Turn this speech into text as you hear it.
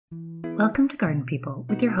Welcome to Garden People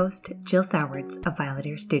with your host, Jill Sowards of Violet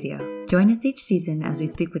Ear Studio. Join us each season as we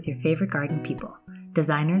speak with your favorite garden people,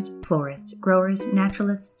 designers, florists, growers,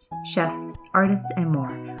 naturalists, chefs, artists, and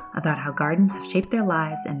more about how gardens have shaped their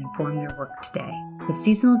lives and informed their work today, with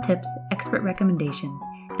seasonal tips, expert recommendations,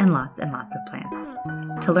 and lots of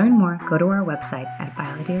plants. To learn more, go to our website at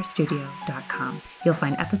violetearstudio.com. You'll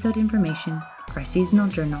find episode information, our seasonal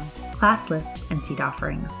journal, class lists, and seed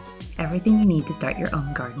offerings. Everything you need to start your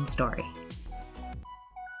own garden story.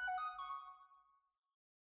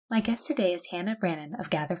 My guest today is Hannah Brannan of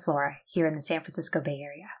Gather Flora here in the San Francisco Bay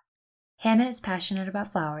Area. Hannah is passionate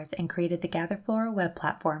about flowers and created the Gather Flora web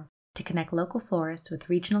platform to connect local florists with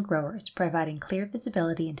regional growers, providing clear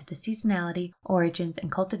visibility into the seasonality, origins,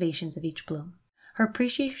 and cultivations of each bloom. Her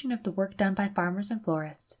appreciation of the work done by farmers and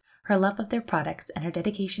florists, her love of their products, and her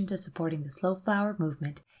dedication to supporting the slow flower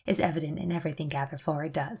movement is evident in everything Gather Flora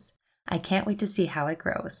does. I can't wait to see how it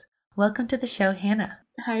grows. Welcome to the show, Hannah.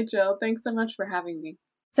 Hi, Jill. Thanks so much for having me.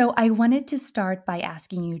 So I wanted to start by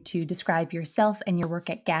asking you to describe yourself and your work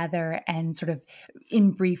at Gather and sort of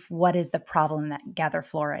in brief, what is the problem that Gather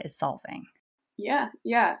Flora is solving? Yeah.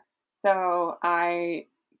 So I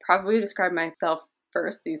probably describe myself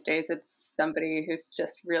first these days. It's somebody who's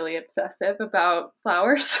just really obsessive about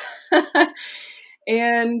flowers.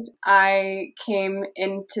 And I came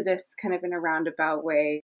into this kind of in a roundabout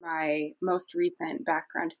way. My most recent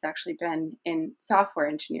background has actually been in software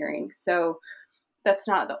engineering. So that's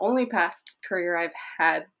not the only past career I've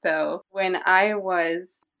had, though. When I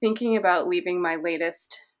was thinking about leaving my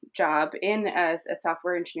latest job in as a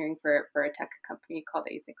software engineering for a tech company called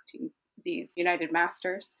A16Z's United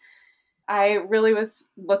Masters, I really was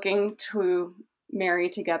looking to marry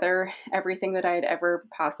together everything that I had ever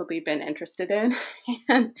possibly been interested in.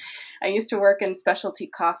 And I used to work in specialty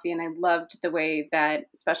coffee, and I loved the way that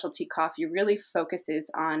specialty coffee really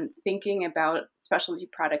focuses on thinking about specialty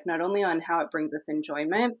product, not only on how it brings us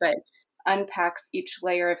enjoyment, but unpacks each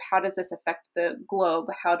layer of how does this affect the globe?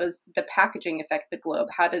 How does the packaging affect the globe?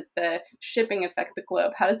 How does the shipping affect the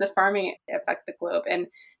globe? How does the farming affect the globe? And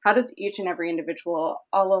how does each and every individual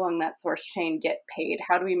all along that source chain get paid?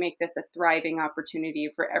 How do we make this a thriving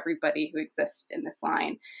opportunity for everybody who exists in this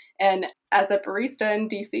line? And as a barista in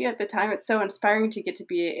DC at the time, it's so inspiring to get to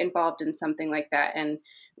be involved in something like that. And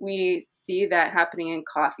we see that happening in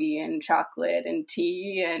coffee and chocolate and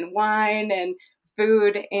tea and wine and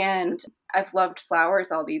food. And I've loved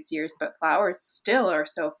flowers all these years, but flowers still are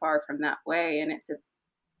so far from that way. And it's a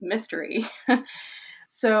mystery.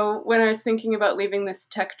 So when I was thinking about leaving this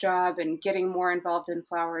tech job and getting more involved in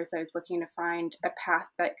flowers, I was looking to find a path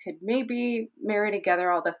that could maybe marry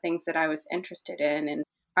together all the things that I was interested in. And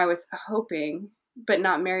I was hoping, but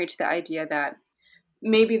not married to the idea that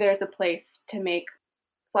maybe there's a place to make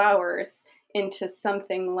flowers into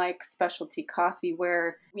something like specialty coffee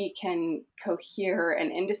where we can cohere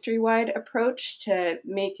an industry-wide approach to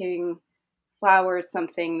making flowers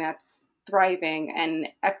something that's thriving and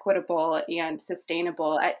equitable and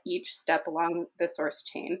sustainable at each step along the source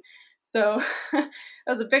chain. So that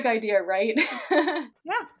was a big idea, right?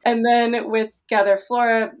 Yeah. And then with Gather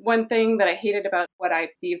Flora, one thing that I hated about what I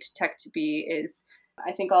perceived tech to be is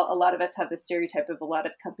I think a lot of us have the stereotype of a lot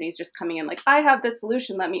of companies just coming in like, I have this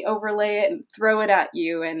solution, let me overlay it and throw it at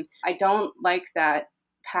you. And I don't like that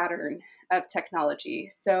pattern of technology.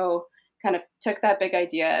 So kind of took that big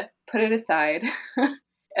idea, put it aside,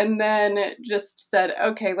 and then just said,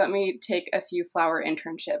 okay, let me take a few flower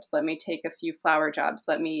internships. Let me take a few flower jobs.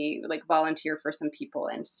 Let me volunteer for some people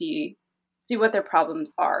and see what their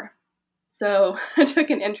problems are. So I took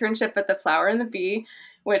an internship at the Flower and the Bee,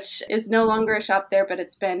 which is no longer a shop there, but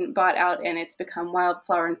it's been bought out and it's become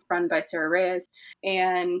Wildflower and run by Sarah Reyes.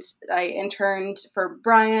 And I interned for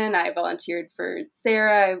Brian. I volunteered for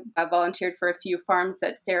Sarah. I volunteered for a few farms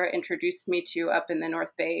that Sarah introduced me to up in the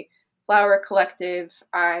North Bay Flower Collective.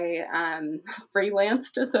 I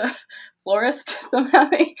freelanced as a florist. Somehow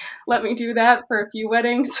they let me do that for a few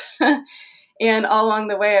weddings. And all along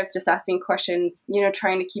the way, I was just asking questions,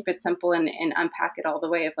 trying to keep it simple and unpack it all the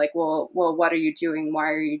way of well, what are you doing? Why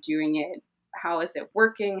are you doing it? How is it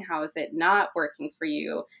working? How is it not working for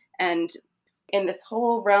you? And in this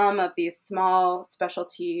whole realm of these small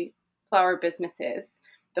specialty flower businesses,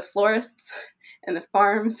 the florists and the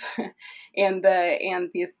farms and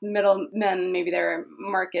these middlemen, maybe they're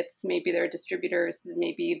markets, maybe they're distributors,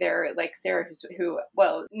 maybe they're like Sarah, who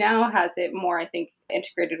now has it more, I think,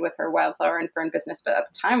 integrated with her wildflower and fern business, but at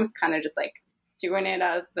the time was kind of just doing it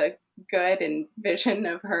out of the good and vision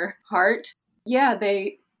of her heart. Yeah,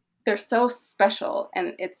 they're so special,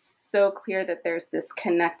 and it's so clear that there's this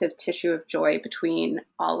connective tissue of joy between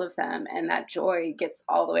all of them, and that joy gets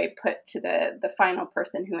all the way put to the final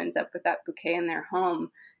person who ends up with that bouquet in their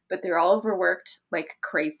home. But they're all overworked like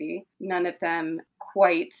crazy. None of them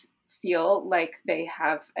quite feel like they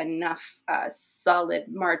have enough solid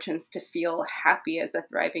margins to feel happy as a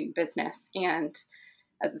thriving business. And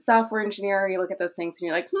as a software engineer, you look at those things and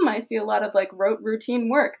you're like, I see a lot of like rote routine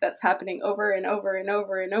work that's happening over and over and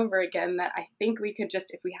over and over again, that I think we could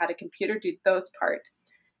just, if we had a computer do those parts,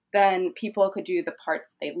 then people could do the parts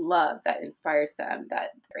they love, that inspires them, that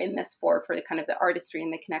they're in this for the kind of the artistry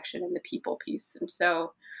and the connection and the people piece. And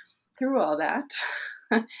so through all that,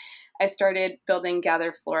 I started building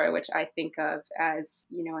Gather Flora, which I think of as,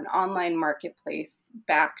 an online marketplace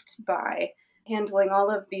backed by handling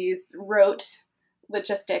all of these rote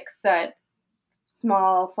logistics that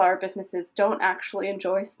small flower businesses don't actually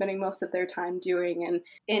enjoy spending most of their time doing. And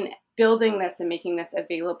in building this and making this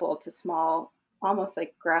available to small, almost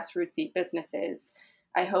like grassrootsy businesses,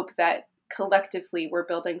 I hope that collectively we're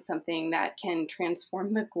building something that can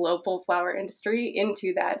transform the global flower industry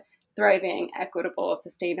into that thriving, equitable,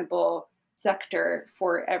 sustainable sector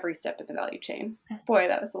for every step of the value chain. Boy,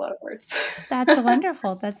 that was a lot of words. That's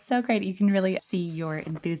wonderful. That's so great. You can really see your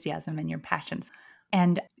enthusiasm and your passions.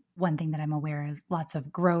 And one thing that I'm aware of, lots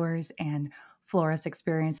of growers and florists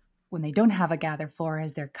experience when they don't have a Gather Flora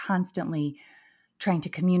is they're constantly trying to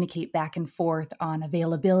communicate back and forth on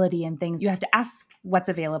availability and things. You have to ask what's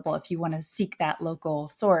available if you want to seek that local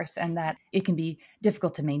source, and that it can be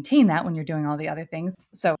difficult to maintain that when you're doing all the other things.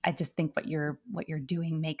 So I just think what you're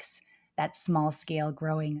doing makes that small scale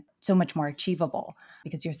growing so much more achievable,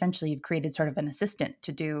 because you've created sort of an assistant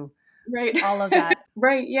to do all of that.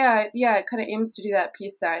 Right. Yeah. Yeah. It kind of aims to do that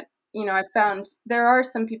piece that, I found there are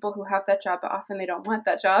some people who have that job, but often they don't want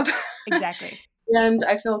that job. Exactly. And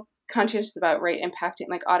I feel conscientious about impacting,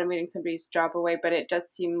 like automating somebody's job away, but it does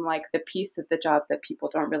seem like the piece of the job that people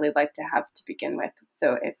don't really like to have to begin with.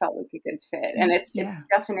 So it felt like a good fit. And it's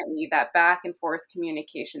definitely that back and forth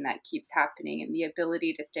communication that keeps happening and the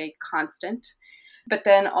ability to stay constant. But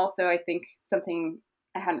then also I think something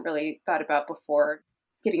I hadn't really thought about before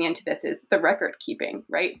getting into this is the record keeping,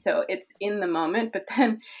 right? So it's in the moment, but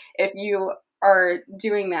then if you are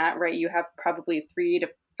doing that, right, you have probably 3 to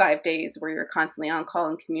 5 days where you're constantly on call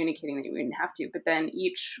and communicating that you wouldn't have to. But then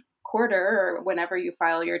each quarter or whenever you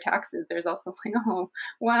file your taxes, there's also like, oh,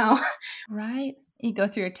 wow. Right. You go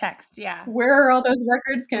through your text. Yeah. Where are all those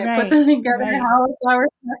records? Can I put them together? Right. How is flower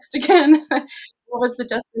text again? What was the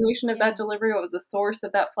destination of that delivery? What was the source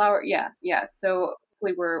of that flower? Yeah. So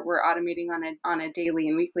we're automating on a daily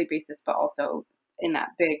and weekly basis, but also in that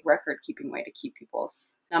big record keeping way to keep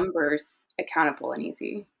people's numbers accountable and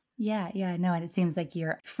easy. Yeah, no, and it seems like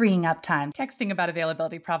you're freeing up time. Texting about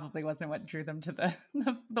availability probably wasn't what drew them to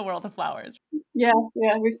the world of flowers. Yeah,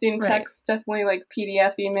 we've seen text, definitely like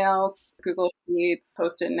PDF emails, Google Sheets,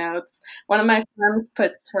 Post-it notes. One of my friends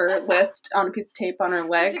puts her list on a piece of tape on her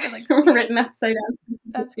leg, written upside down.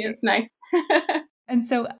 That's it's nice. And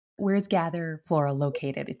so, where's Gather Flora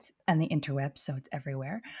located? It's on the interweb, so it's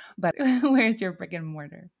everywhere. But where's your brick and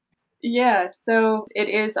mortar? Yeah, so it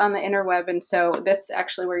is on the interweb. And so this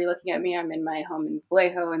actually where you're looking at me, I'm in my home in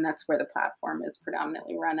Vallejo, and that's where the platform is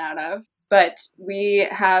predominantly run out of. But we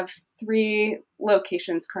have 3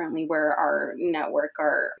 locations currently where our network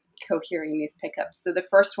are cohering these pickups. So the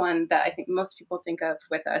first one that I think most people think of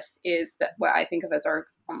with us is that what I think of as our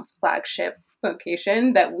almost flagship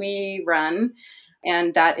location that we run.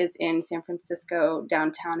 And that is in San Francisco,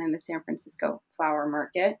 downtown in the San Francisco Flower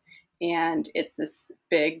Market. And it's this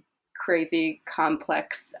big, crazy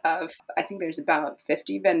complex of, I think there's about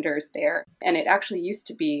 50 vendors there. And it actually used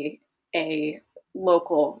to be a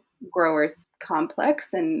local growers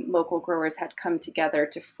complex, and local growers had come together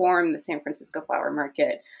to form the San Francisco Flower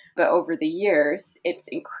Market. But over the years, it's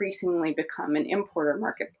increasingly become an importer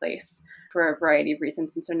marketplace for a variety of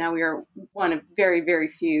reasons. And so now we are one of very, very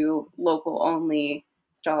few local only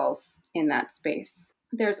stalls in that space.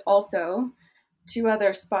 There's also 2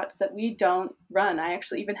 other spots that we don't run. I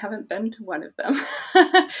actually even haven't been to one of them.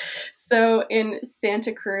 So in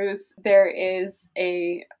Santa Cruz, there is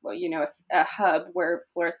a hub where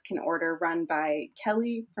florists can order, run by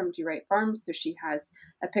Kelly from Do Right Farms. So she has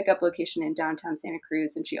a pickup location in downtown Santa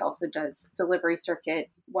Cruz, and she also does delivery circuit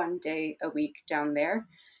 1 day a week down there.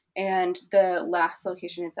 And the last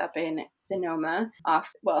location is up in Sonoma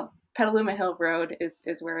Petaluma Hill Road is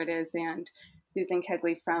where it is. And Susan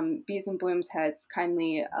Kegley from Bees and Blooms has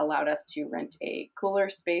kindly allowed us to rent a cooler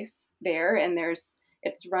space there. And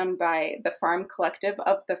it's run by the farm collective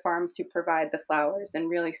of the farms who provide the flowers, and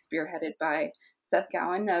really spearheaded by Seth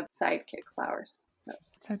Gowan of Sidekick Flowers.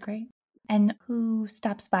 So great. And who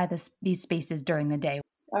stops by these spaces during the day?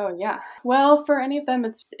 Oh yeah. Well, for any of them,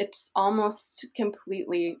 it's almost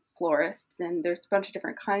completely florists, and there's a bunch of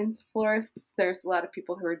different kinds of florists. There's a lot of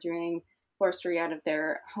people who are doing floristry out of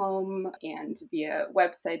their home and via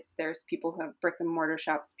websites. There's people who have brick and mortar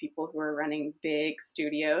shops, people who are running big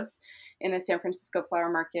studios. In the San Francisco flower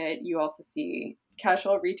market, you also see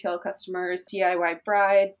casual retail customers, DIY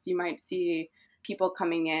brides. You might see people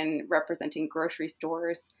coming in representing grocery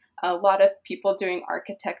stores, a lot of people doing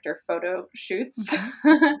architect or photo shoots.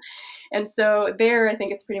 Mm-hmm. And so there, I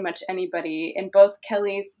think it's pretty much anybody in both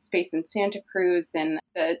Kelly's space in Santa Cruz and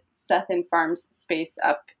the Seth and Farms space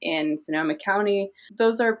up in Sonoma County.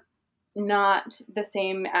 Those are not the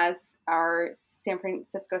same as our San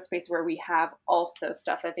Francisco space where we have also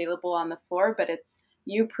stuff available on the floor, but it's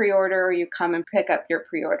you pre-order or you come and pick up your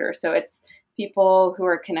pre-order. So it's people who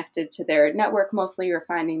are connected to their network mostly are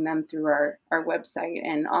finding them through our website,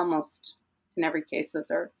 and almost in every case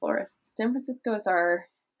those are florists. San Francisco is our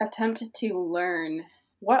attempt to learn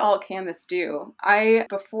what all can this do. I,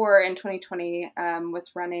 before in 2020,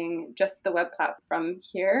 was running just the web platform from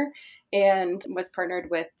here and was partnered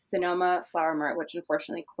with Sonoma Flower Mart, which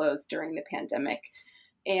unfortunately closed during the pandemic.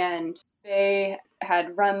 And they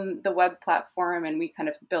had run the web platform and we kind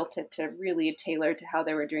of built it to really tailor to how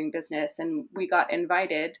they were doing business. And we got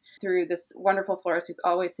invited through this wonderful florist who's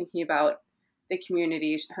always thinking about the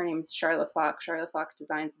community. Her name is Charlotte Flock. Charlotte Flock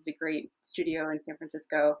Designs is a great studio in San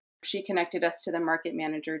Francisco. She connected us to the market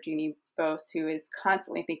manager, Jeannie Bose, who is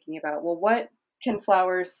constantly thinking about, well, what can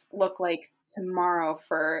flowers look like tomorrow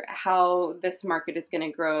for how this market is going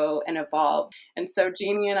to grow and evolve. And so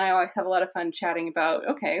Jeannie and I always have a lot of fun chatting about,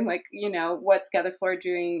 okay, like, what's Gather Flora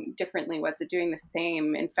doing differently? What's it doing the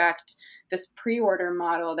same? In fact, this pre-order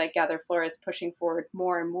model that Gather Flora is pushing forward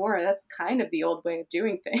more and more, that's kind of the old way of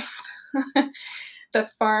doing things. The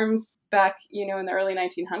farms back, in the early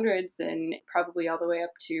 1900s and probably all the way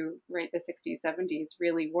up to the 60s, 70s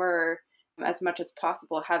really were, as much as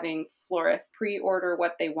possible, having florists pre-order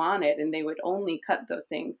what they wanted, and they would only cut those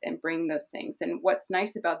things and bring those things. And what's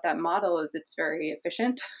nice about that model is it's very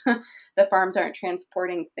efficient. The farms aren't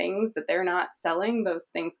transporting things that they're not selling. Those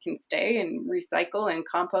things can stay and recycle and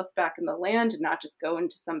compost back in the land and not just go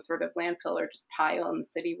into some sort of landfill or just pile in the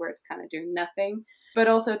city where it's kind of doing nothing. But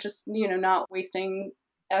also just, not wasting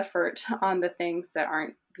effort on the things that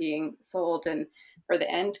aren't being sold. And for the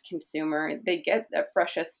end consumer, they get the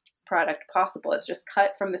freshest product possible. It's just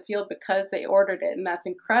cut from the field because they ordered it, and that's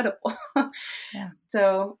incredible. Yeah.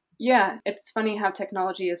 So yeah, it's funny how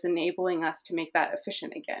technology is enabling us to make that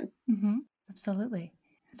efficient again. Mm-hmm. Absolutely.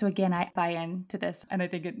 So again, I buy into this, and I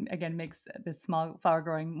think it again makes this small flower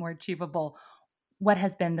growing more achievable. What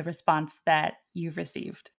has been the response that you've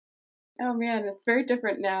received? Oh man, it's very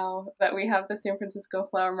different now that we have the San Francisco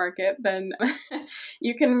flower market than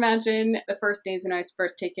you can imagine the first days when I was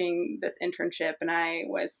first taking this internship and I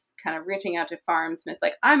was kind of reaching out to farms and it's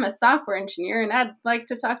like, I'm a software engineer and I'd like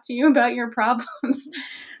to talk to you about your problems.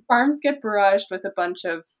 Farms get barraged with a bunch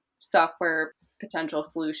of software potential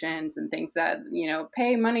solutions and things that,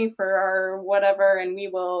 pay money for our whatever and we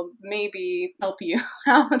will maybe help you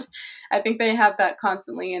out. I think they have that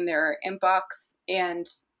constantly in their inbox, and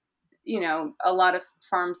a lot of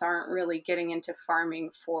farms aren't really getting into farming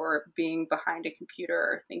for being behind a computer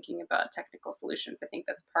or thinking about technical solutions. I think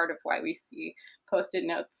that's part of why we see post-it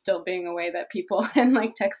notes still being a way that people and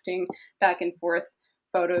like texting back and forth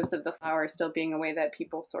photos of the flower still being a way that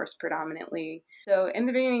people source predominantly. So in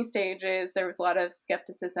the beginning stages, there was a lot of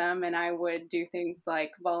skepticism, and I would do things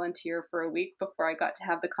like volunteer for a week before I got to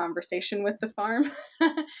have the conversation with the farm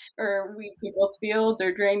or weed people's fields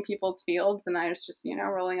or drain people's fields. And I was just,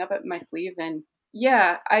 rolling up at my sleeve. And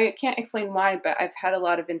yeah, I can't explain why, but I've had a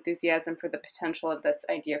lot of enthusiasm for the potential of this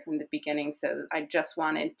idea from the beginning. So I just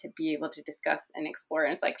wanted to be able to discuss and explore.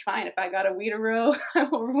 And it's like, fine, if I got to weed a row, I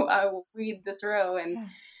will weed this row. And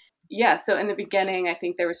yeah, so in the beginning, I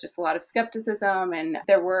think there was just a lot of skepticism, and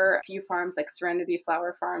there were a few farms like Serenity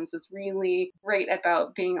Flower Farms was really great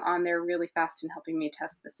about being on there really fast and helping me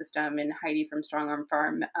test the system. And Heidi from Strong Arm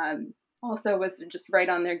Farm also was just right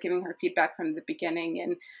on there giving her feedback from the beginning.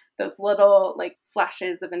 And those little like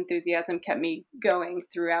flashes of enthusiasm kept me going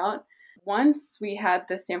throughout. Once we had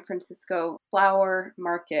the San Francisco flower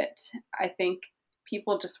market, I think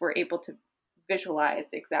people just were able to visualize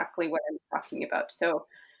exactly what I'm talking about. So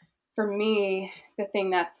for me, the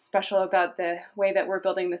thing that's special about the way that we're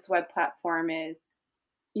building this web platform is,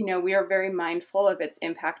 we are very mindful of its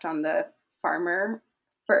impact on the farmer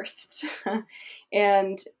first.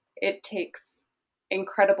 And it takes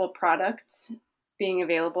incredible products being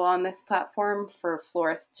available on this platform for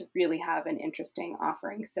florists to really have an interesting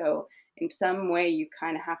offering. So in some way, you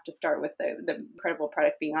kind of have to start with the incredible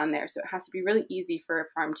product being on there. So it has to be really easy for a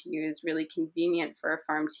farm to use, really convenient for a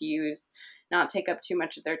farm to use, not take up too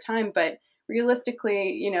much of their time. But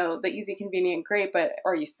realistically, the easy, convenient, great, but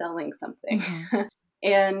are you selling something? Mm-hmm.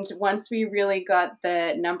 And once we really got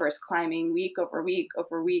the numbers climbing week over week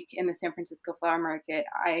over week in the San Francisco flower market,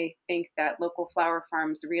 I think that local flower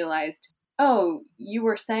farms realized, oh, you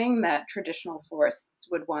were saying that traditional florists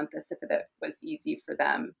would want this if it was easy for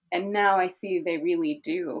them. And now I see they really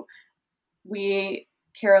do. We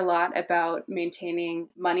care a lot about maintaining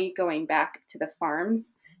money going back to the farms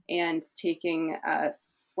and taking as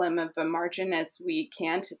slim of a margin as we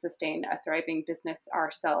can to sustain a thriving business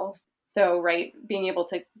ourselves. So, right, being able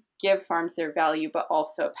to give farms their value, but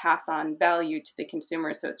also pass on value to the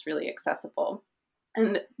consumer so it's really accessible.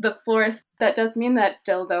 And the florist, that does mean that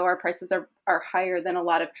still, though, our prices are higher than a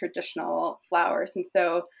lot of traditional flowers. And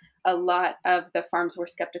so a lot of the farms were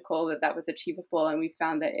skeptical that that was achievable. And we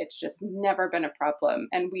found that it's just never been a problem.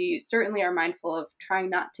 And we certainly are mindful of trying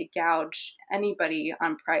not to gouge anybody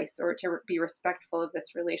on price or to be respectful of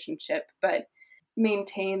this relationship, but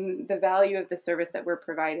maintain the value of the service that we're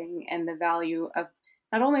providing and the value of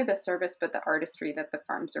not only the service, but the artistry that the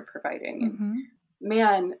farms are providing. Mm-hmm. And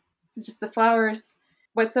man, it's just the flowers.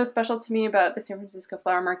 What's so special to me about the San Francisco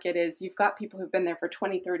flower market is you've got people who've been there for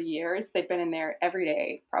 20, 30 years. They've been in there every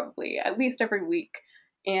day, probably at least every week.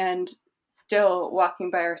 And still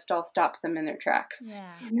walking by our stall stops them in their tracks.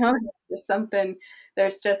 Yeah. There's just something,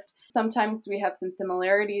 there's just, sometimes we have some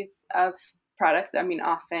similarities of products. I mean,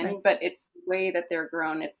 often, Right. but it's the way that they're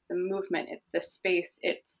grown. It's the movement. It's the space.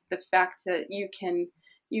 It's the fact that you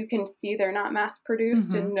can see they're not mass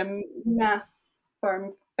produced Mm-hmm. in a mass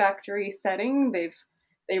farm factory setting.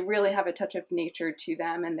 They really have a touch of nature to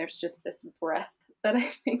them, and there's just this breath that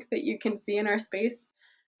I think that you can see in our space,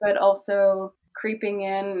 but also creeping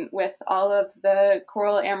in with all of the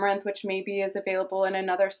coral amaranth, which maybe is available in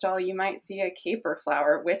another stall. You might see a caper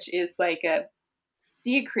flower, which is like a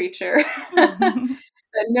sea creature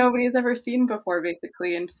that nobody's ever seen before,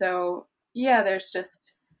 basically. And so, yeah,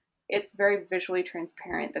 it's very visually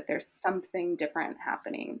transparent that there's something different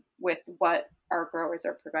happening with what our growers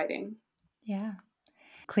are providing. Yeah.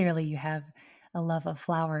 Clearly you have a love of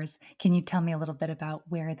flowers. Can you tell me a little bit about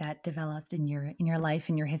where that developed in your life,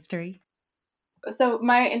 in your history? So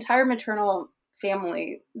my entire maternal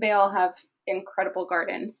family, they all have incredible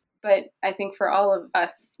gardens. But I think for all of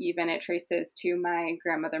us, even it traces to my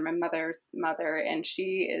grandmother, my mother's mother, and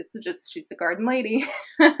she's a garden lady.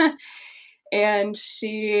 And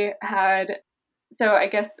she had, so I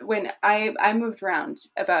guess when I moved around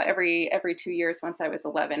about every 2 years once I was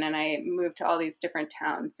 11, and I moved to all these different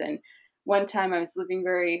towns. And one time I was living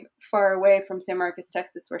very far away from San Marcos,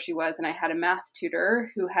 Texas, where she was, and I had a math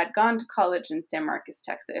tutor who had gone to college in San Marcos,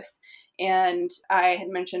 Texas. And I had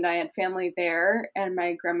mentioned I had family there, and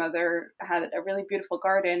my grandmother had a really beautiful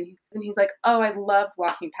garden. And he's like, "Oh, I loved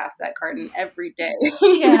walking past that garden every day."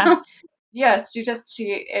 Yeah. Yes,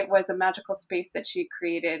 it was a magical space that she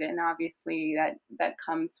created, and obviously that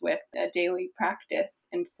comes with a daily practice.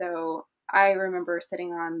 And so I remember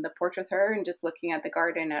sitting on the porch with her and just looking at the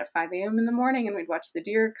garden at 5 a.m. in the morning, and we'd watch the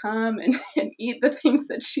deer come and eat the things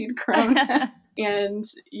that she'd grown. And,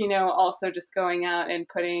 also just going out and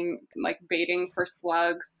putting, like, baiting for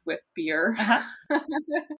slugs with beer. Uh-huh.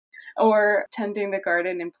 Or tending the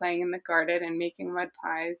garden and playing in the garden and making mud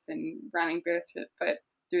pies and running barefoot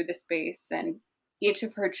through the space. And each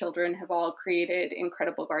of her children have all created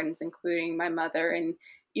incredible gardens, including my mother. And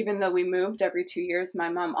even though we moved every 2 years, my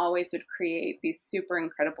mom always would create these super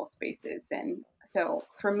incredible spaces. And so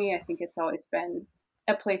for me, I think it's always been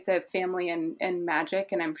a place of family and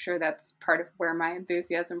magic. And I'm sure that's part of where my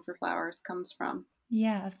enthusiasm for flowers comes from.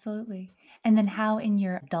 Yeah, absolutely. And then how in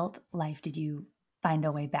your adult life did you find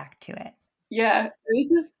a way back to it? Yeah,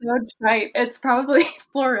 this is so trite. It's probably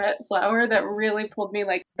Flora flower that really pulled me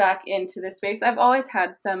like back into this space. I've always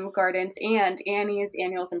had some gardens and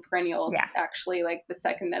annuals, and perennials. Yeah. Actually, like the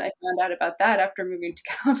second that I found out about that after moving to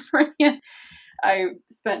California, I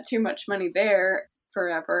spent too much money there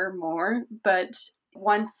forever more. But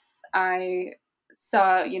once I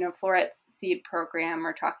saw, Florette's seed program,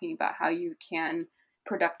 or talking about how you can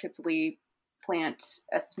productively plant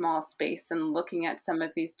a small space and looking at some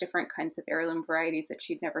of these different kinds of heirloom varieties that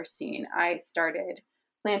she'd never seen, I started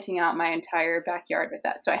planting out my entire backyard with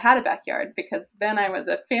that. So I had a backyard because then I was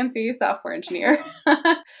a fancy software engineer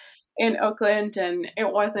in Oakland, and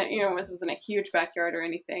it wasn't, this wasn't a huge backyard or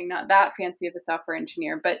anything, not that fancy of a software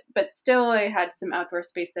engineer, but still I had some outdoor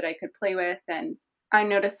space that I could play with. And I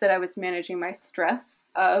noticed that I was managing my stress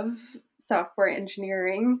of software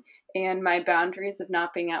engineering and my boundaries of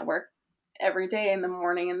not being at work every day in the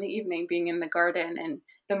morning and the evening, being in the garden. And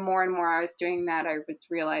the more and more I was doing that, I was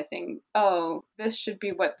realizing, oh, this should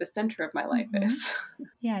be what the center of my life Mhm. is.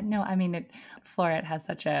 Yeah, no, I mean, Flora has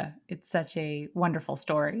it's such a wonderful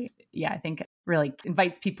story. Yeah, I think it really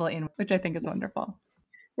invites people in, which I think is wonderful.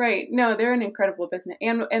 Right. No, they're an incredible business.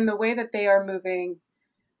 And the way that they are moving,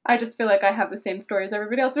 I just feel like I have the same story as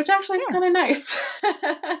everybody else, which actually is Yeah. kind of nice.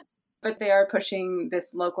 But they are pushing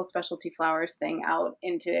this local specialty flowers thing out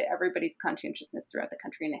into everybody's conscientiousness throughout the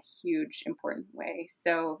country in a huge, important way.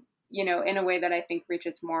 So, in a way that I think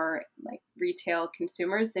reaches more like retail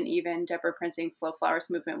consumers than even Deborah Printing's Slow Flowers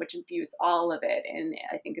movement, which views all of it. And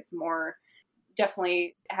I think is more,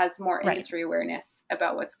 definitely has more Right. industry awareness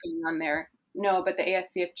about what's going on there. No, but the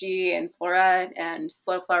ASCFG and Flora and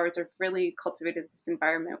Slow Flowers have really cultivated this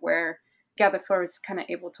environment where Gather Flora is kind of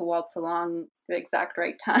able to waltz along the exact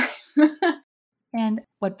right time. And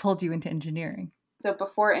what pulled you into engineering? So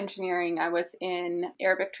before engineering, I was in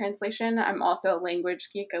Arabic translation. I'm also a language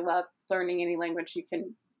geek. I love learning any language you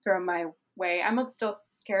can throw my way. I'm still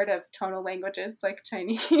scared of tonal languages like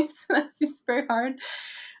Chinese. That seems very hard.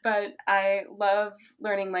 But I love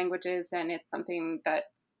learning languages, and it's something that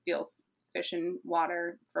feels fish in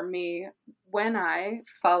water for me. When I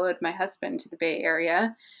followed my husband to the Bay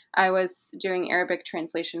Area, I was doing Arabic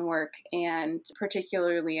translation work, and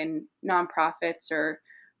particularly in nonprofits or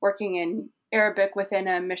working in Arabic within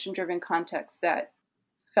a mission driven context that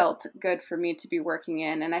felt good for me to be working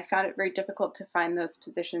in. And I found it very difficult to find those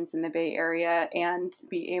positions in the Bay Area and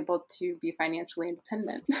be able to be financially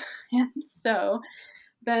independent. And so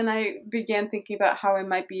then I began thinking about how I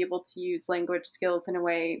might be able to use language skills in a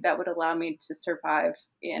way that would allow me to survive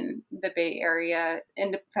in the Bay Area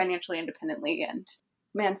financially independently. And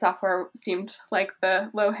man, software seemed like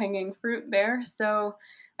the low hanging fruit there. So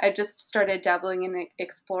I just started dabbling in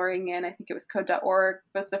exploring, and I think it was code.org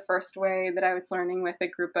was the first way that I was learning with a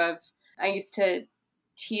group of, I used to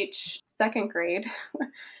teach second grade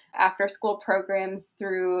after school programs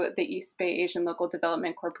through the East Bay Asian Local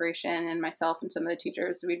Development Corporation, and myself and some of the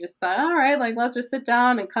teachers, we just thought, all right, like let's just sit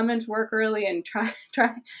down and come into work early and try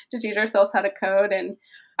to teach ourselves how to code. And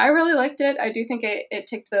I really liked it. I do think it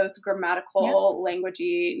ticked those Yeah. grammatical,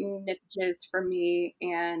 languagey niches for me,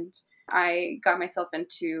 and I got myself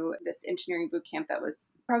into this engineering boot camp that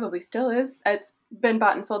was probably still is. It's been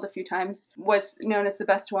bought and sold a few times, was known as the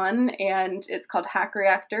best one, and it's called Hack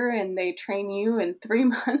Reactor, and they train you in 3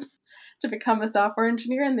 months to become a software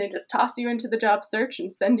engineer, and they just toss you into the job search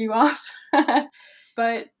and send you off.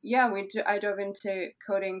 But yeah, I dove into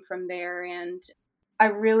coding from there, and I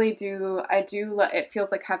really do. It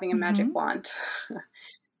feels like having a magic Mm-hmm. wand.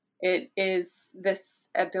 It is this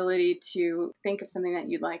ability to think of something that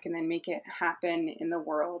you'd like and then make it happen in the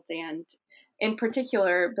world. And in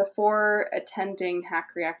particular, before attending Hack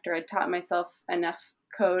Reactor, I taught myself enough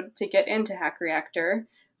code to get into Hack Reactor.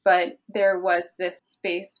 But there was this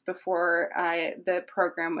space before the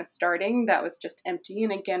program was starting that was just empty.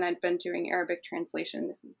 And again, I'd been doing Arabic translation.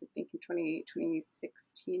 This was, I think, in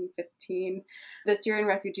 2016, 15. The Syrian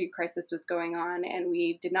refugee crisis was going on, and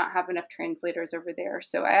we did not have enough translators over there.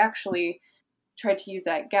 So I actually tried to use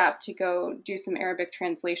that gap to go do some Arabic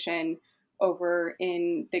translation over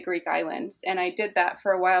in the Greek islands. And I did that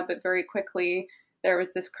for a while, but very quickly there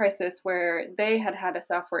was this crisis where they had a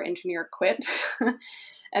software engineer quit.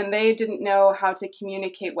 And they didn't know how to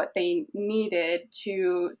communicate what they needed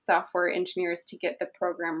to software engineers to get the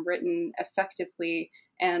program written effectively.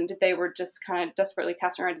 And they were just kind of desperately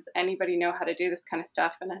casting around, does anybody know how to do this kind of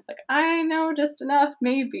stuff? And I was like, I know just enough,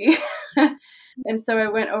 maybe. And so I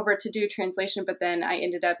went over to do translation, but then I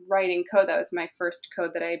ended up writing code. That was my first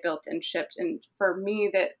code that I built and shipped. And for me,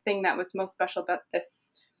 the thing that was most special about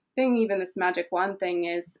this thing, even this magic wand thing,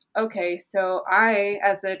 is okay, so I,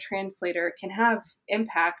 as a translator, can have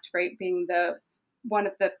impact, right? Being the one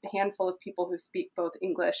of the handful of people who speak both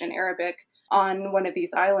English and Arabic on one of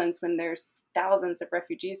these islands when there's thousands of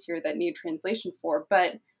refugees here that need translation for.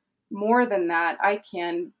 But more than that, I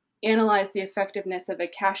can analyze the effectiveness of a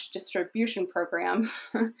cash distribution program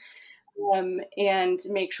and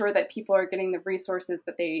make sure that people are getting the resources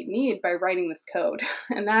that they need by writing this code.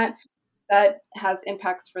 And that has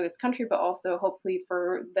impacts for this country, but also hopefully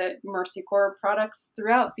for the Mercy Corps products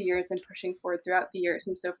throughout the years and pushing forward throughout the years.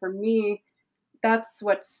 And so for me, that's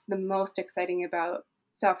what's the most exciting about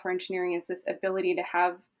software engineering, is this ability to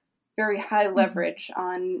have very high Mm-hmm. leverage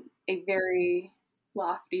on a very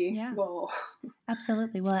lofty Yeah. goal.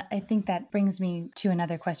 Absolutely. Well, I think that brings me to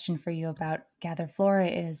another question for you about Gather Flora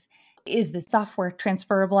is Is the software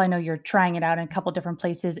transferable? I know you're trying it out in a couple different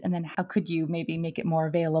places. And then how could you maybe make it more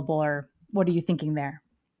available, or what are you thinking there?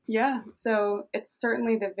 Yeah, so it's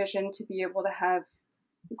certainly the vision to be able to have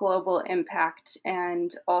global impact,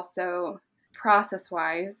 and also process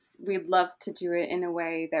wise, we'd love to do it in a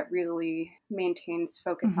way that really maintains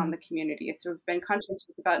focus on Hmm. the community. So we've been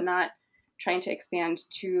conscientious about not trying to expand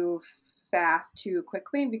too fast, too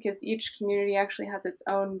quickly, because each community actually has its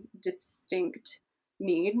own distinct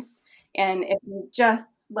needs. And if we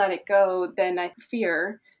just let it go, then I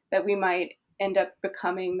fear that we might end up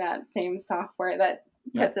becoming that same software that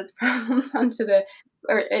Yep. puts its problems onto the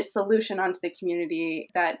or its solution onto the community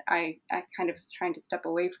that I kind of was trying to step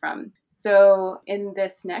away from. So in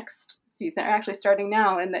this next season, or actually starting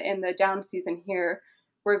now in the down season here,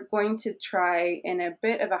 we're going to try in a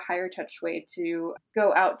bit of a higher touch way to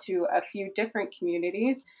go out to a few different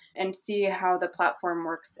communities and see how the platform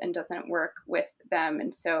works and doesn't work with them.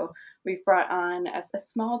 And so we've brought on a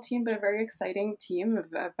small team, but a very exciting team of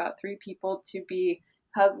about 3 people to be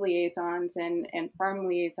hub liaisons and farm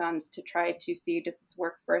liaisons to try to see, does this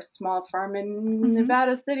work for a small farm in Hmm.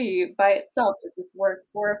 Nevada City by itself? Does this work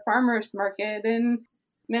for a farmer's market in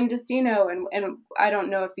Mendocino? And I don't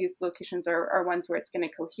know if these locations are ones where it's going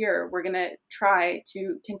to cohere. We're going to try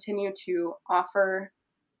to continue to offer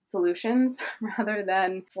solutions rather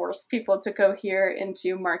than force people to cohere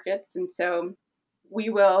into markets. And so we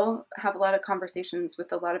will have a lot of conversations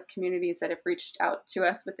with a lot of communities that have reached out to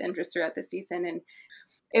us with interest throughout the season. And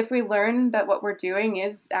if we learn that what we're doing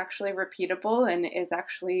is actually repeatable and is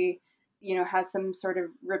actually, has some sort of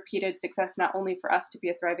repeated success, not only for us to be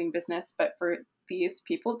a thriving business, but for these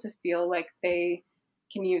people to feel like they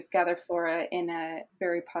can use Gather Flora in a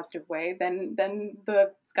very positive way, then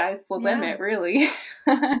the sky's the Yeah. limit, really.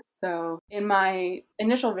 So in my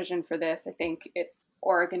initial vision for this, I think it's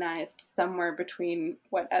organized somewhere between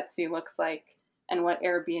what Etsy looks like and what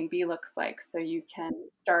Airbnb looks like. So you can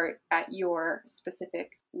start at your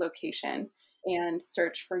specific location and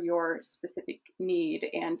search for your specific need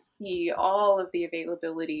and see all of the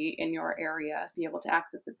availability in your area, be able to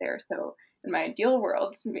access it there. So in my ideal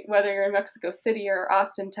world, whether you're in Mexico City or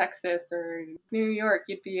Austin, Texas, or New York,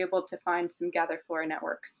 you'd be able to find some Gather Flora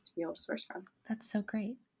networks to be able to source from. That's so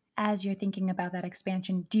great. As you're thinking about that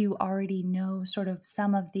expansion, do you already know sort of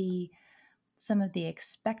some of the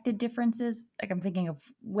expected differences? Like, I'm thinking of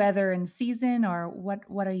weather and season, or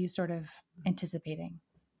what are you sort of anticipating?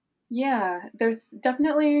 Yeah, there's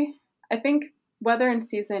definitely, I think weather and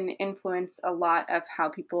season influence a lot of how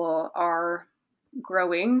people are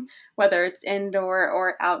growing, whether it's indoor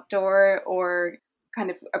or outdoor, or kind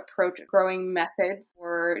of approach growing methods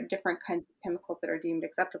or different kinds of chemicals that are deemed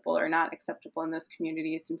acceptable or not acceptable in those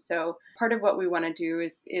communities. And so part of what we want to do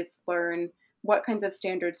is learn what kinds of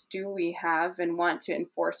standards do we have and want to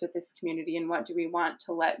enforce with this community, and what do we want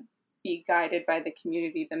to let be guided by the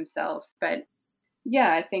community themselves. But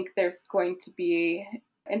yeah, I think there's going to be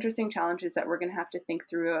interesting challenges that we're going to have to think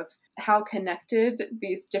through of how connected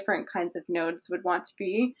these different kinds of nodes would want to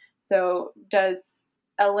be. So, does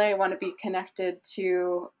LA want to be connected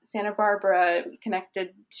to Santa Barbara, connected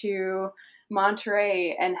to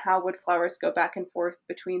Monterey, and how would flowers go back and forth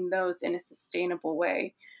between those in a sustainable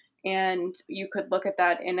way? And you could look at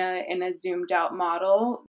that in a zoomed out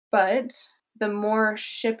model, but the more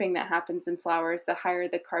shipping that happens in flowers, the higher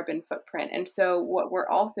the carbon footprint. And so what we're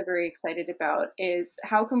also very excited about is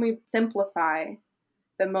how can we simplify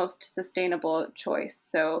the most sustainable choice.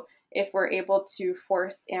 So if we're able to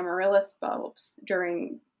force amaryllis bulbs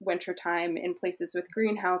during wintertime in places with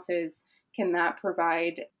greenhouses, can that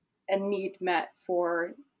provide a need met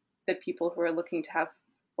for the people who are looking to have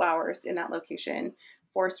flowers in that location?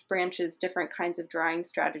 Forced branches, different kinds of drying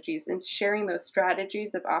strategies, and sharing those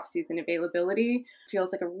strategies of off-season availability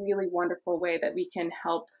feels like a really wonderful way that we can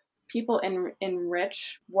help people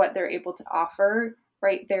enrich what they're able to offer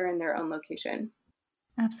right there in their own location.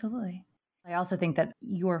 Absolutely. I also think that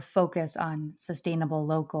your focus on sustainable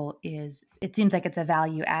local it seems like it's a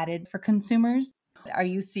value added for consumers. Are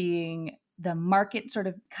you seeing the market sort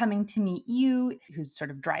of coming to meet you? Who's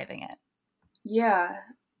sort of driving it? Yeah.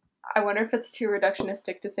 I wonder if it's too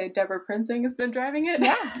reductionistic to say Deborah Prinzing has been driving it.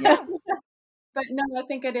 Yeah, yeah. But no, I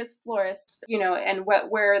think it is florists, and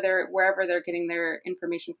wherever they're getting their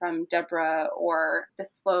information from, Deborah or the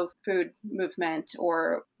slow food movement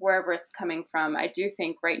or wherever it's coming from. I do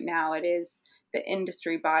think right now it is the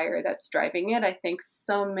industry buyer that's driving it. I think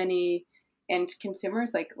so many end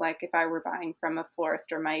consumers, like if I were buying from a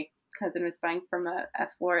florist or my cousin was buying from a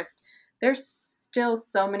florist, there's still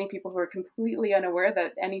so many people who are completely unaware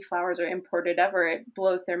that any flowers are imported ever. It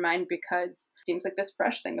blows their mind because it seems like this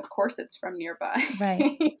fresh thing. Of course it's from nearby.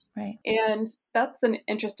 Right. Right. And that's an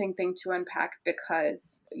interesting thing to unpack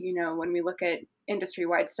because, when we look at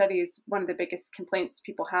industry-wide studies, one of the biggest complaints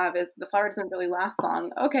people have is the flower doesn't really last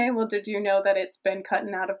long. Okay, well, did you know that it's been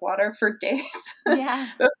cutting out of water for days Yeah.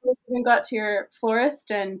 before it even got to your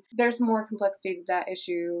florist? And there's more complexity to that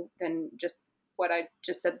issue than just what I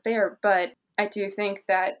just said there. But I do think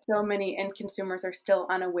that so many end consumers are still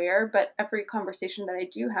unaware, but every conversation that I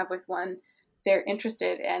do have with one, they're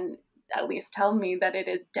interested and at least tell me that it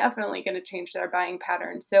is definitely going to change their buying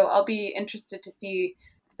patterns. So I'll be interested to see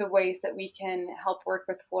the ways that we can help work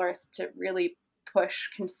with florists to really push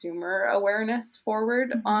consumer awareness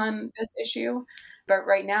forward on this issue. But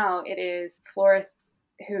right now it is florists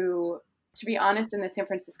who, to be honest, in the San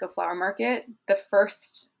Francisco flower market, the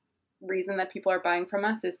first reason that people are buying from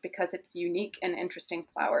us is because it's unique and interesting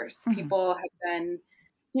flowers. People have been,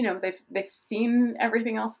 they've seen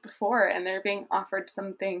everything else before and they're being offered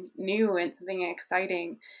something new and something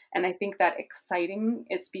exciting. And I think that exciting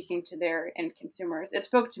is speaking to their end consumers. It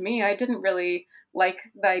spoke to me. I didn't really like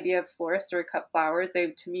the idea of floristery cut flowers. They,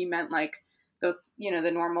 to me, meant like those, the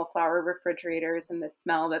normal flower refrigerators and the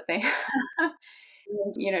smell that they have.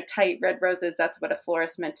 Tight red roses. That's what a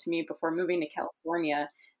florist meant to me before moving to California.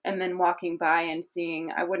 And then walking by and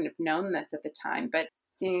seeing, I wouldn't have known this at the time, but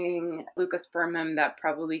seeing Leucospermum that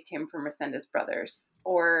probably came from Resendez Brothers,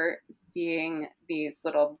 or seeing these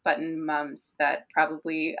little button mums that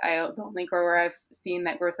probably, the only grower I've seen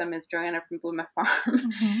that grows them is Joanna from Bluma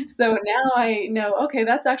Farm. So now I know, okay,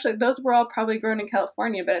 that's actually, those were all probably grown in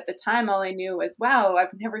California, but at the time all I knew was, wow,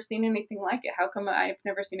 I've never seen anything like it. How come I've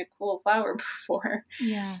never seen a cool flower before?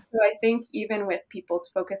 Yeah. So I think even with people's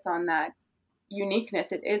focus on that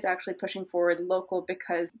uniqueness, it is actually pushing forward local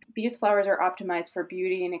because these flowers are optimized for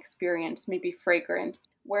beauty and experience, maybe fragrance,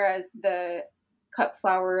 whereas the cut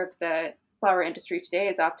flower of the flower industry today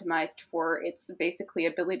is optimized for its basically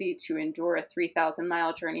ability to endure a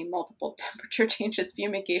 3,000-mile journey, multiple temperature changes,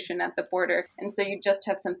 fumigation at the border. And so you just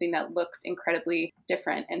have something that looks incredibly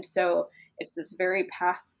different. And so it's this very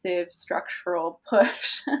passive structural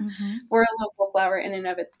push for a local flower in and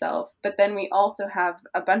of itself. But then we also have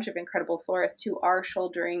a bunch of incredible florists who are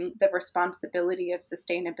shouldering the responsibility of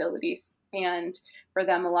sustainability. And for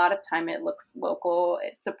them, a lot of time it looks local.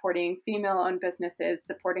 It's supporting female-owned businesses,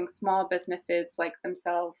 supporting small businesses like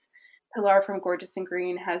themselves. Pilar from Gorgeous and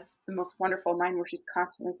Green has the most wonderful mind where she's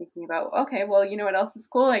constantly thinking about, okay, well, you know what else is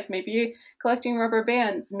cool? Like maybe collecting rubber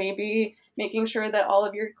bands, maybe making sure that all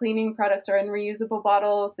of your cleaning products are in reusable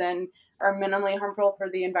bottles and are minimally harmful for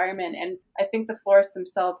the environment. And I think the florists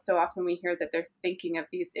themselves, so often we hear that they're thinking of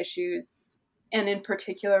these issues, and in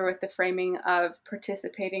particular with the framing of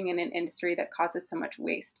participating in an industry that causes so much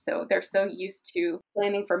waste. So they're so used to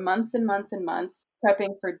planning for months and months and months,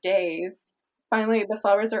 prepping for days. Finally, the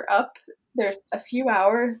flowers are up. There's a few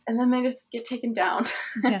hours, and then they just get taken down.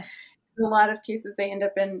 Yes. In a lot of cases, they end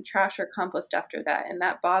up in trash or compost after that, and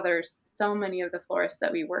that bothers so many of the florists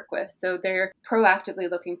that we work with. So they're proactively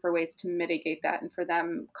looking for ways to mitigate that, and for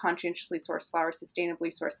them, conscientiously source flowers,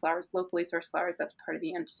 sustainably source flowers, locally source flowers, that's part of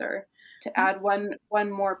the answer. To add one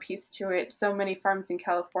more piece to it, so many farms in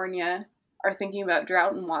California are thinking about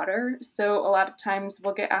drought and water. So a lot of times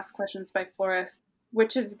we'll get asked questions by florists,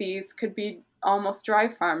 which of these could be almost dry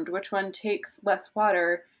farmed? Which one takes less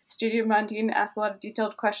water? Studio Mondine asks a lot of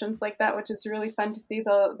detailed questions like that, which is really fun to see.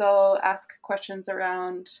 They'll ask questions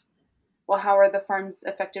around, well, how are the farms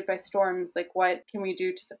affected by storms? Like, what can we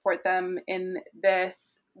do to support them in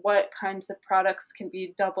this? What kinds of products can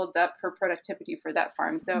be doubled up for productivity for that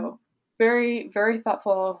farm? So very, very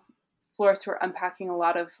thoughtful florists who are unpacking a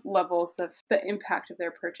lot of levels of the impact of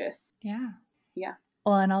their purchase. Yeah. Yeah.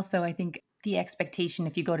 Well, and also I think the expectation,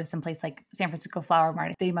 if you go to some place like San Francisco Flower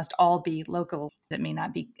Mart, they must all be local. It may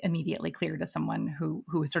not be immediately clear to someone who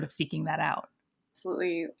is sort of seeking that out.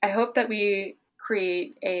 Absolutely. I hope that we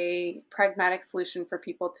create a pragmatic solution for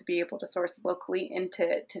people to be able to source locally and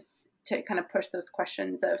to kind of push those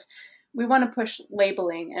questions of, we want to push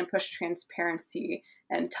labeling and push transparency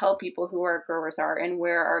and tell people who our growers are and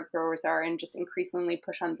where our growers are, and just increasingly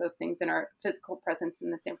push on those things in our physical presence in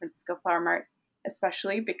the San Francisco Flower Mart,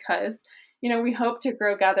 especially because, we hope to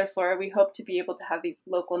grow Gather Flora. We hope to be able to have these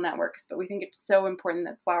local networks, but we think it's so important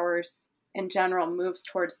that flowers in general moves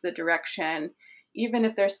towards the direction, even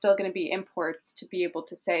if there's still going to be imports, to be able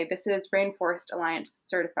to say, this is Rainforest Alliance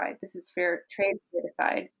certified, this is Fair Trade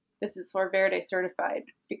certified, this is Flor Verde certified,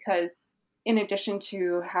 because in addition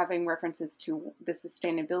to having references to the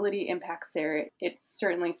sustainability impacts there, it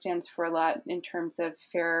certainly stands for a lot in terms of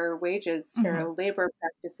fair wages, fair labor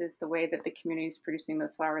practices, the way that the communities producing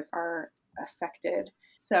those flowers are affected.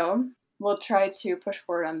 So we'll try to push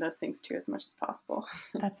forward on those things too as much as possible.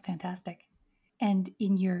 That's fantastic. And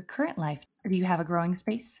in your current life, do you have a growing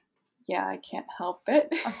space? Yeah, I can't help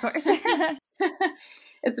it. Of course.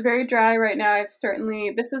 It's very dry right now.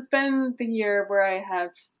 This has been the year where I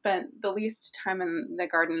have spent the least time in the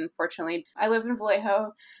garden, unfortunately. I live in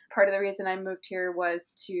Vallejo. Part of the reason I moved here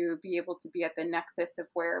was to be able to be at the nexus of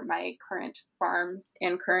where my current farms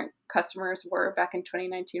and current customers were back in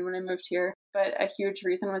 2019 when I moved here. But a huge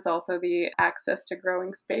reason was also the access to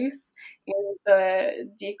growing space and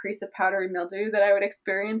the decrease of powdery mildew that I would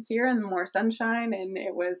experience here and more sunshine. And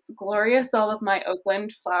it was glorious. All of my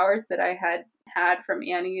Oakland flowers that I had from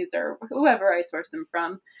Annie's or whoever I source them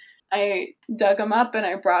from, I dug them up and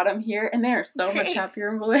I brought them here, and they are so much happier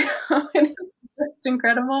in Vallejo. It's just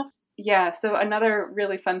incredible. Yeah, so another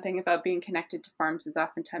really fun thing about being connected to farms is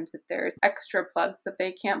oftentimes if there's extra plugs that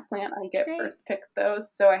they can't plant, I get first pick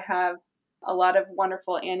those. So I have a lot of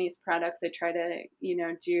wonderful Annie's products. I try to,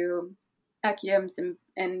 do echiums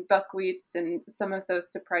and buckwheats and some of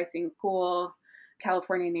those surprising cool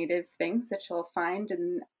California native things that you'll find.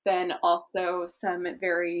 And then also some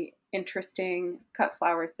very interesting cut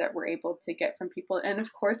flowers that we're able to get from people. And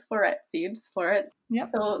of course, floret seeds,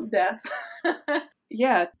 till death.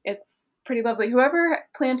 Yeah, it's pretty lovely. Whoever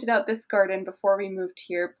planted out this garden before we moved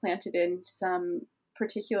here planted in some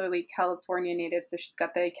particularly California natives. So she's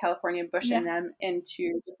got the California bush in them in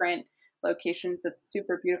 2 different locations. That's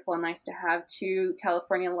super beautiful and nice to have. 2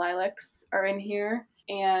 California lilacs are in here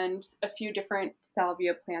and a few different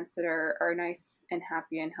salvia plants that are nice and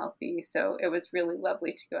happy and healthy. So it was really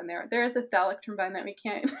lovely to go in there. There is a thalictrum vine that we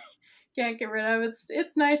can't get rid of.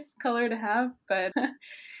 It's nice color to have, but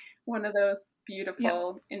one of those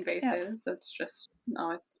beautiful invasives that's just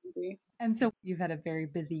always going to be. And so you've had a very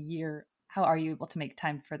busy year. How are you able to make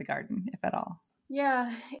time for the garden, if at all?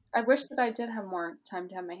 Yeah, I wish that I did have more time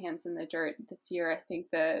to have my hands in the dirt this year. I think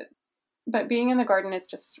but being in the garden is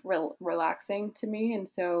just relaxing to me. And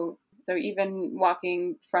so even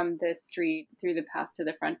walking from the street through the path to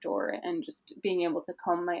the front door and just being able to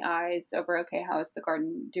comb my eyes over, okay, how is the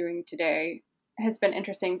garden doing today, has been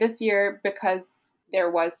interesting this year because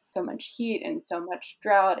there was so much heat and so much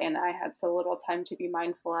drought and I had so little time to be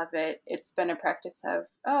mindful of it. It's been a practice of,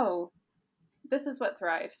 oh, this is what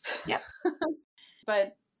thrives. Yep.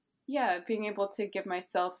 But yeah, being able to give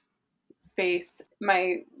myself space.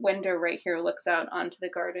 My window right here looks out onto the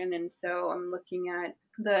garden, and so I'm looking at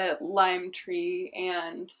the lime tree,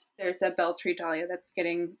 and there's a bell tree dahlia that's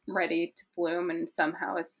getting ready to bloom and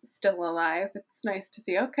somehow is still alive. It's nice to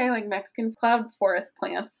see, okay, like Mexican cloud forest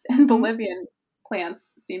plants and Bolivian plants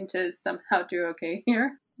seem to somehow do okay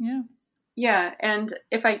here. Yeah. Yeah, and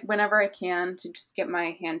whenever I can, to just get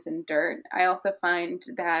my hands in dirt. I also find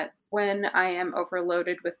that when I am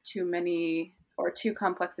overloaded with too many or too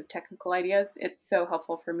complex of technical ideas, it's so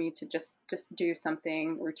helpful for me to just do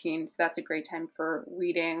something routine. So that's a great time for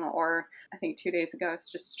weeding, or I think 2 days ago I was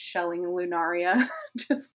just shelling lunaria,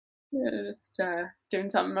 just doing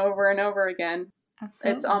something over and over again.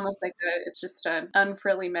 Absolutely. It's almost like it's just an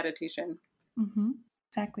unfrilly meditation. Mm-hmm.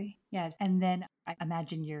 Exactly. Yeah. And then I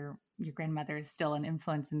imagine your grandmother is still an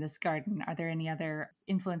influence in this garden. Are there any other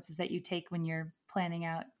influences that you take when you're planning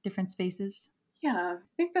out different spaces? Yeah, I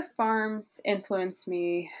think the farms influence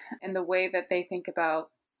me, and the way that they think about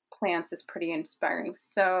plants is pretty inspiring.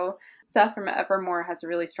 So Seth from Evermore has a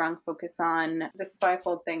really strong focus on this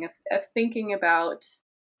bifold thing of thinking about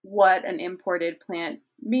what an imported plant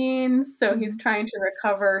means. So he's trying to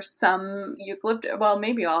recover some eucalyptus, well,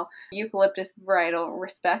 maybe all eucalyptus varietal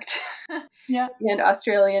respect. Yeah. And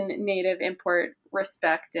Australian native import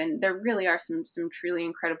respect. And there really are some truly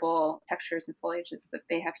incredible textures and foliages that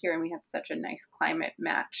they have here. And we have such a nice climate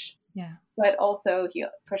match. Yeah. But also he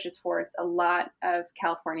pushes forwards a lot of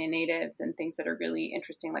California natives and things that are really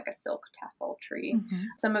interesting, like a silk tassel tree. Mm-hmm.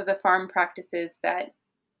 Some of the farm practices that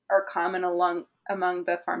are common among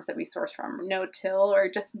the farms that we source from, no-till,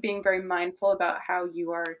 or just being very mindful about how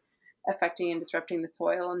you are affecting and disrupting the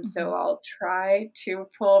soil. And so I'll try to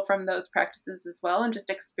pull from those practices as well and just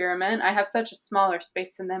experiment. I have such a smaller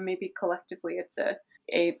space than them. Maybe collectively it's a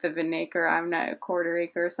 1/8 of an acre. I'm not a 1/4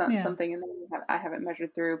 acre or something, and then I haven't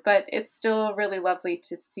measured through. But it's still really lovely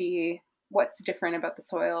to see what's different about the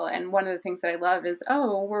soil. And one of the things that I love is,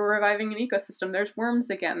 oh, we're reviving an ecosystem. There's worms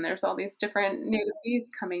again. There's all these different native bees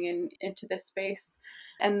coming into this space.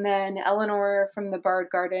 And then Eleanor from the Bard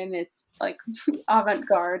Garden is like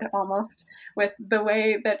avant-garde almost with the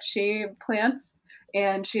way that she plants.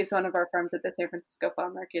 And she's one of our farms at the San Francisco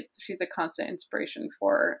Flower Market. She's a constant inspiration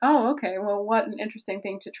for, oh, okay, well, what an interesting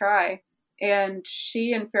thing to try. And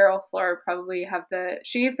she and Feral Flora probably have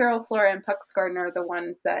Feral Flora and Puck's Garden are the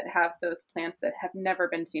ones that have those plants that have never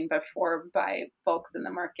been seen before by folks in the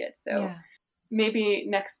market. So maybe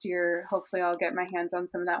next year, hopefully I'll get my hands on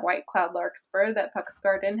some of that white cloud larkspur that Puck's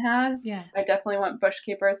Garden had. Yeah. I definitely want bush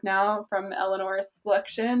capers now from Eleanor's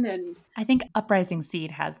selection. And I think Uprising Seed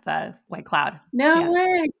has the white cloud. No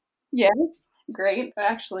way. Yes. Great.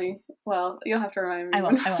 Actually, well, you'll have to remind me. I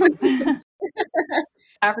will.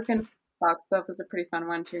 African foxglove was a pretty fun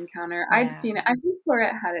one to encounter. I've seen it. I think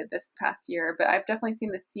Flora had it this past year, but I've definitely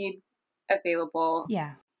seen the seeds available.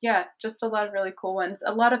 Yeah, just a lot of really cool ones.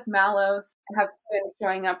 A lot of mallows have been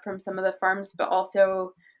showing up from some of the farms, but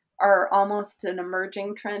also are almost an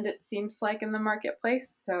emerging trend, it seems like, in the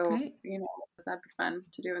marketplace. So, that'd be fun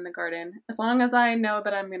to do in the garden, as long as I know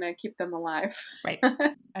that I'm going to keep them alive. Right.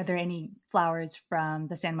 Are there any flowers from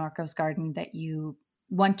the San Marcos garden that you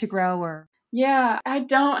want to grow or? Yeah, I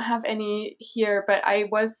don't have any here, but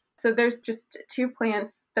so there's just two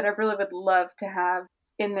plants that I really would love to have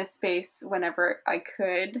in this space whenever I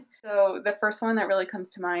could. So the first one that really comes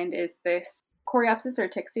to mind is this Coreopsis or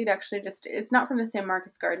tickseed. Actually, it's not from the San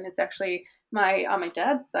Marcos garden. It's actually on my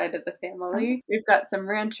dad's side of the family. We've got some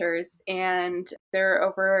ranchers, and they're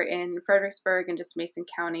over in Fredericksburg and just Mason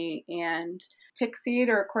County. And tickseed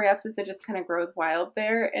or Coreopsis, it just kind of grows wild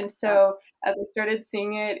there. And so as I started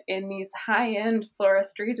seeing it in these high-end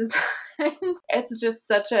floristry designs, it's just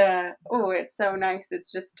it's so nice.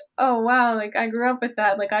 It's just, oh wow, like I grew up with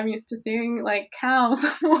that. Like I'm used to seeing like cows.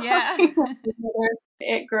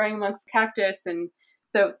 It growing amongst cactus. And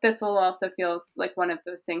so this will also feel like one of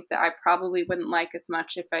those things that I probably wouldn't like as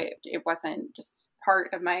much if it wasn't just part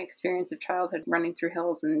of my experience of childhood running through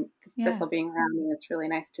hills and thistle being around me. It's really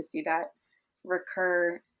nice to see that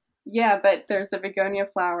recur. Yeah, but there's a begonia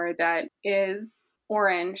flower that is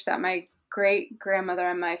orange that my great grandmother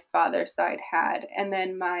on my father's side had. And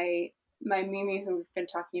then my Mimi, who we've been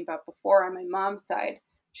talking about before on my mom's side,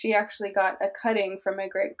 she actually got a cutting from my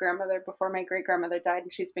great grandmother before my great grandmother died,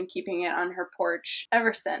 and she's been keeping it on her porch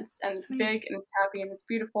ever since. And it's big and it's happy and it's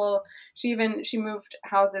beautiful. She moved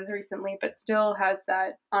houses recently, but still has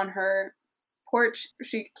that on her porch.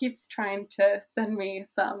 She keeps trying to send me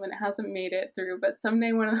some and it hasn't made it through, but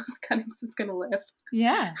someday one of those cuttings is going to live.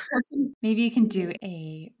 Yeah. Maybe you can do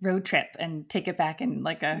a road trip and take it back in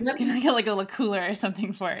like a little cooler or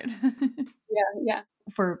something for it. Yeah.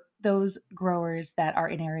 For those growers that are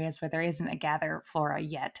in areas where there isn't a gather flora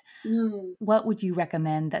yet, what would you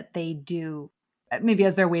recommend that they do maybe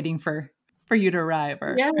as they're waiting for you to arrive?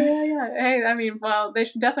 Or Yeah. Hey, I mean, well, they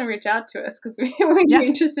should definitely reach out to us because we'd be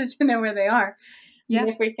interested to know where they are and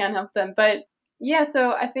if we can help them. But yeah,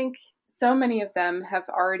 so I think so many of them have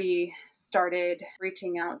already started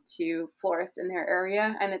reaching out to florists in their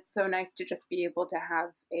area, and it's so nice to just be able to have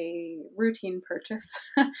a routine purchase.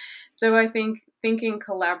 So I think thinking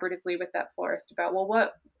collaboratively with that florist about, well,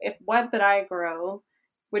 what that I grow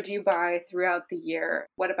would you buy throughout the year?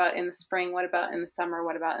 What about in the spring? What about in the summer?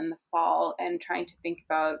 What about in the fall? And trying to think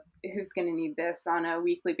about who's going to need this on a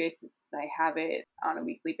weekly basis. I have it on a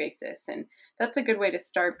weekly basis. And that's a good way to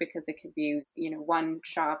start because it could be, one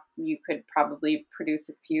shop. You could probably produce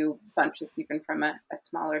a few bunches even from a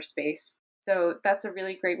smaller space. So that's a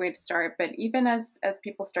really great way to start. But even as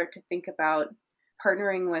people start to think about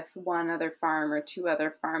partnering with one other farm or two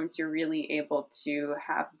other farms, you're really able to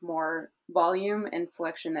have more volume and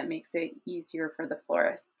selection that makes it easier for the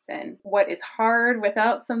florists. And what is hard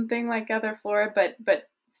without something like Gather Flora, but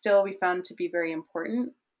still we found to be very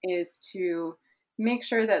important, is to make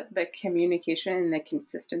sure that the communication and the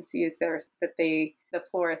consistency is there, so that the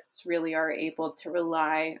florists really are able to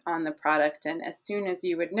rely on the product. And as soon as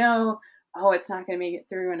you would know, oh, it's not going to make it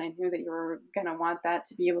through, and I knew that you were going to want that,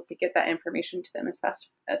 to be able to get that information to them as fast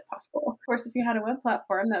as possible. Of course, if you had a web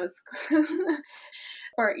platform, that was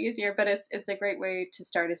far easier, but it's a great way to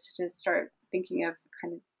start, is to just start thinking of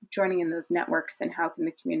kind of joining in those networks and how can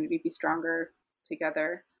the community be stronger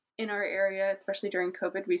together. In our area, especially during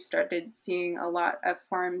COVID, we've started seeing a lot of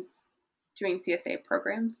farms doing CSA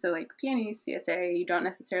programs. So like peony CSA, you don't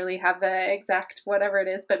necessarily have the exact whatever it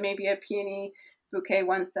is, but maybe a peony bouquet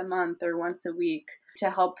once a month or once a week to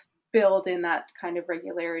help build in that kind of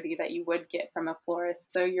regularity that you would get from a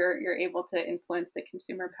florist. So you're able to influence the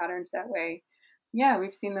consumer patterns that way. Yeah,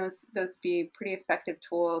 we've seen those be pretty effective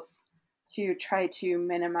tools to try to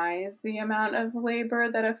minimize the amount of labor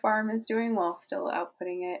that a farm is doing while still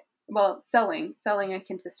outputting it. Well, selling a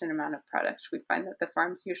consistent amount of product. We find that the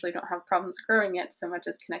farms usually don't have problems growing it so much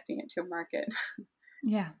as connecting it to a market.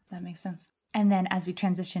 Yeah, that makes sense. And then as we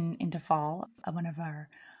transition into fall, one of our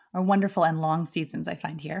wonderful and long seasons I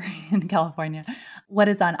find here in California, what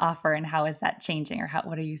is on offer and how is that changing, or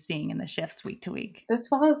what are you seeing in the shifts week to week? This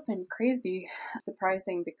fall has been crazy,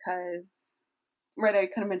 surprising because, right, I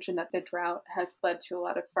kind of mentioned that the drought has led to a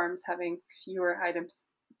lot of farms having fewer items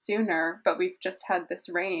sooner, but we've just had this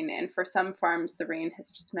rain, and for some farms, the rain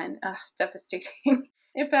has just meant devastating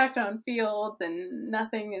impact on fields, and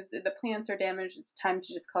the plants are damaged. It's time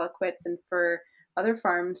to just call it quits. And for other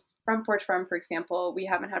farms, Front Porch Farm, for example, we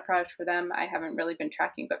haven't had product for them. I haven't really been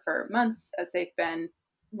tracking, but for months, as they've been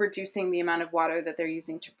reducing the amount of water that they're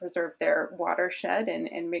using to preserve their watershed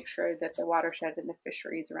and make sure that the watershed and the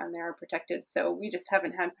fisheries around there are protected. So we just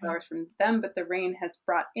haven't had flowers from them, but the rain has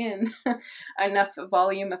brought in enough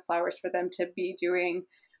volume of flowers for them to be doing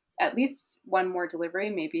at least one more delivery,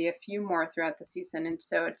 maybe a few more throughout the season. And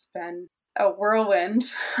so it's been a whirlwind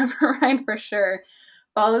ride for sure.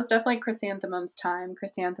 Fall is definitely chrysanthemums time.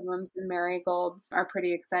 Chrysanthemums and marigolds are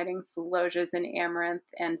pretty exciting. Celosias and amaranth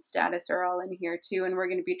and statice are all in here too. And we're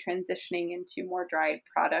going to be transitioning into more dried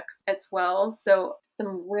products as well. So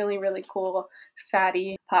some really, really cool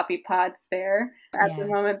fatty poppy pods there at the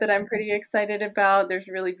moment that I'm pretty excited about. There's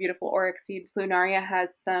really beautiful oryx seeds. Lunaria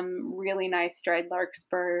has some really nice dried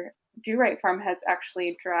larkspur. Do Right Farm has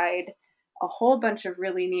actually dried a whole bunch of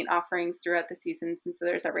really neat offerings throughout the seasons. And so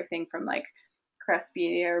there's everything from like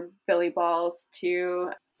Crespy or Billy Balls to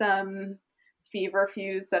some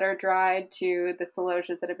feverfews that are dried to the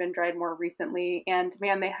celosias that have been dried more recently. And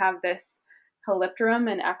man, they have this Calypterum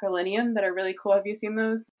and Acroleinium that are really cool. Have you seen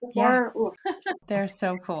those before? Yeah. They're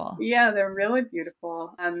so cool. Yeah, they're really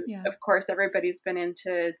beautiful. Of course, everybody's been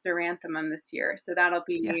into Xeranthemum this year, so that'll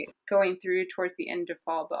be going through towards the end of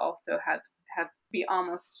fall, but also have be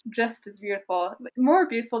almost just as beautiful, more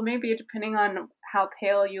beautiful maybe, depending on how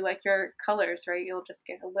pale you like your colors, right? You'll just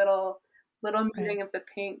get a little muting of the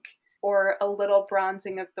pink or a little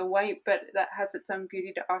bronzing of the white, but that has its own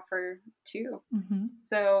beauty to offer too. Mm-hmm.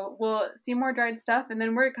 So we'll see more dried stuff, and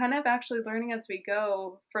then we're kind of actually learning as we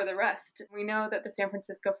go for the rest. We know that the San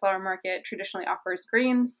Francisco Flower Market traditionally offers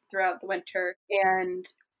greens throughout the winter, and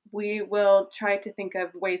we will try to think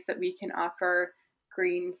of ways that we can offer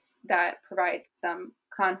greens that provide some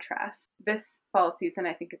contrast. This fall season,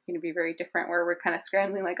 I think, is going to be very different, where we're kind of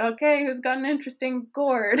scrambling like, okay, who's got an interesting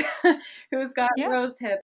gourd? Who's got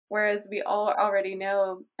rosehip? Whereas we all already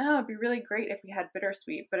know, it'd be really great if we had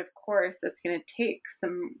bittersweet, but of course it's going to take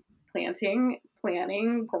some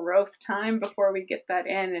planning, growth time before we get that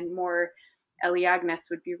in, and more Elaeagnus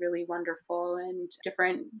would be really wonderful, and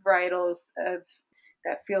different varietals of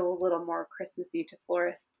that feel a little more Christmassy to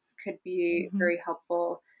florists could be very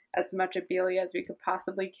helpful. As much Abelia as we could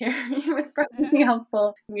possibly carry would probably be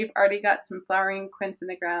helpful. We've already got some flowering quince in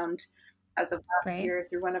the ground as of last year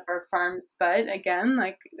through one of our farms, but again,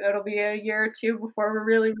 like, it'll be a year or two before we're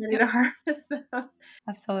really ready to harvest those.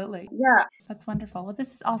 Absolutely. Yeah. That's wonderful. Well,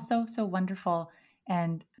 this is also so wonderful,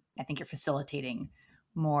 and I think you're facilitating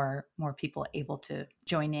more people able to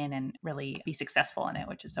join in and really be successful in it,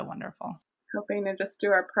 which is so wonderful. Hoping to just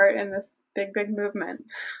do our part in this big movement.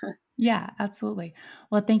 Yeah, absolutely.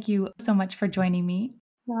 Well, thank you so much for joining me.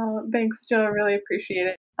 Well, thanks, Jill. I really appreciate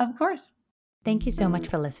it. Of course. Thank you so much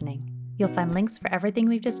for listening. You'll find links for everything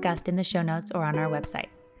we've discussed in the show notes or on our website.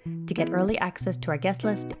 To get early access to our guest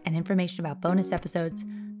list and information about bonus episodes,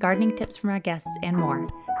 gardening tips from our guests, and more,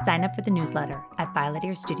 sign up for the newsletter at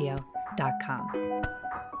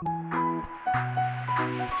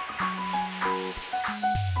violetearstudio.com.